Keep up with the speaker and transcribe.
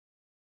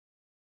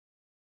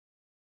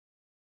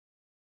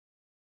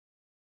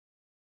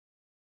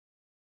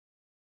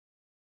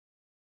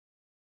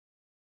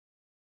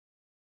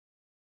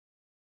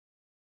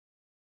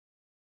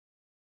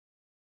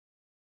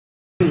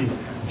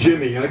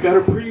Jimmy, I got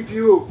a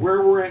preview of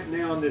where we're at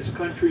now in this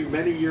country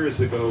many years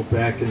ago,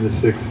 back in the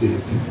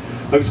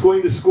 60s. I was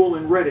going to school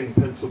in Reading,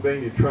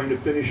 Pennsylvania, trying to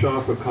finish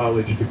off a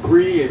college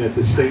degree and at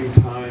the same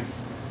time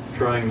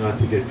trying not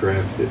to get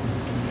drafted.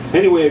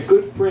 Anyway, a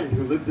good friend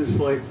who lived his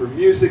life for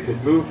music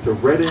had moved to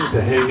Reading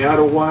to hang out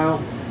a while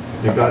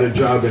and got a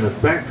job in a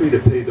factory to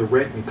pay the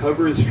rent and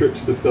cover his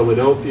trips to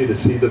Philadelphia to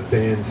see the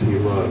bands he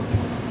loved.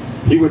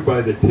 He would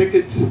buy the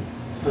tickets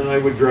and I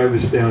would drive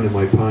us down in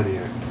my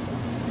Pontiac.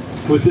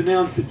 It was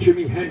announced that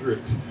Jimi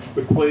Hendrix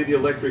would play the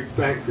Electric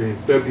Factory in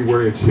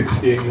February of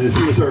 '68, and as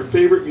he was our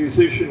favorite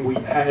musician, we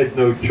had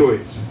no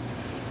choice.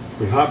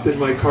 We hopped in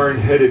my car and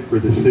headed for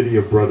the city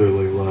of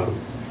brotherly love.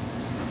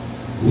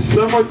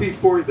 Somewhat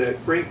before that,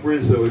 Frank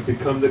Rizzo had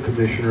become the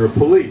commissioner of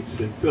police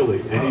in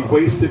Philly, and he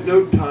wasted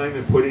no time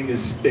in putting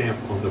his stamp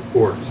on the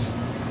force.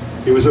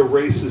 He was a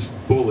racist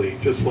bully,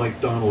 just like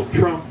Donald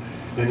Trump,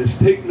 and his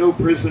take no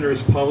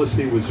prisoners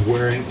policy was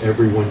wearing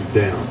everyone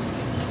down.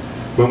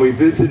 When we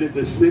visited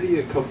the city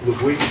a couple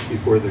of weeks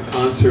before the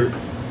concert,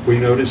 we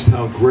noticed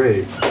how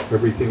gray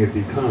everything had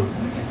become.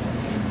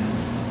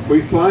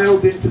 We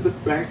filed into the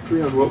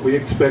factory on what we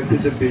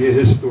expected to be a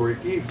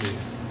historic evening,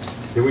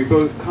 and we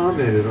both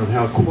commented on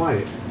how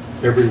quiet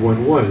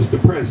everyone was,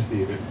 depressed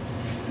even.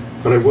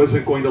 But I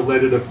wasn't going to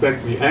let it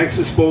affect me.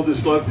 Axis Bold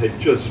as Love had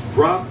just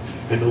dropped,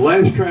 and the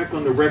last track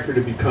on the record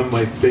had become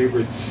my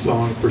favorite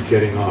song for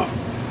getting off.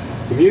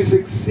 The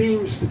music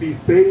seems to be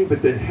fading,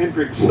 but then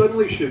Hendrix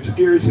suddenly shifts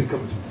gears and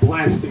comes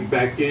blasting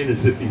back in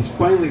as if he's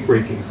finally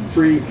breaking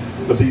free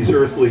of these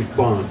earthly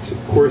bonds.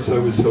 Of course, I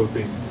was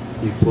hoping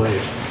he'd play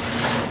it.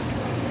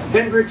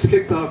 Hendrix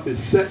kicked off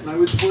his set, and I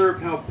was aware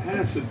of how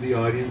passive the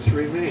audience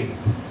remained.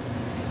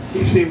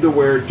 He seemed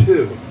aware,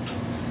 too.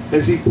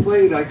 As he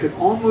played, I could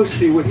almost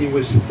see what he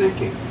was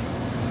thinking.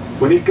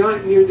 When he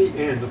got near the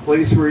end, the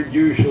place where he'd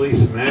usually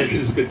smash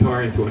his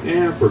guitar into an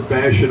amp or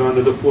bash it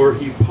onto the floor,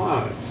 he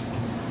paused,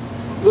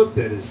 looked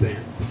at his amp,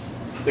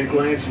 then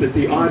glanced at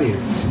the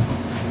audience.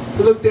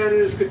 He looked down at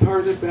his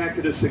guitar, then back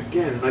at us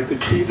again, and I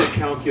could see the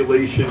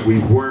calculation: we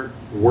weren't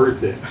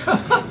worth it.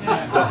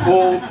 The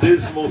whole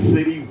dismal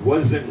city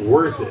wasn't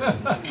worth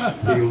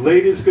it. He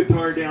laid his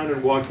guitar down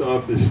and walked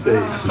off the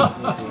stage.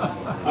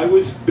 I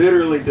was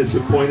bitterly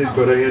disappointed,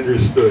 but I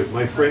understood.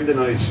 My friend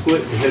and I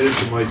split and headed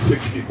to my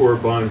 '64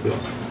 Bonneville.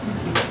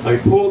 I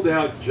pulled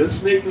out,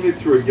 just making it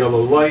through a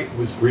yellow light, and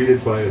was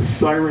greeted by a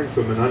siren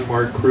from an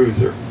unmarked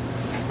cruiser.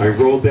 I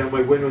rolled down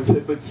my window and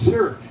said, "But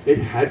sir, it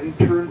hadn't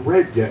turned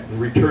red yet." In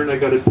return, I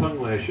got a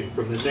tongue lashing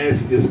from the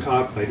nastiest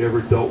cop I'd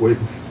ever dealt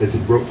with as he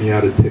wrote me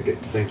out a ticket.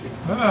 Thank you.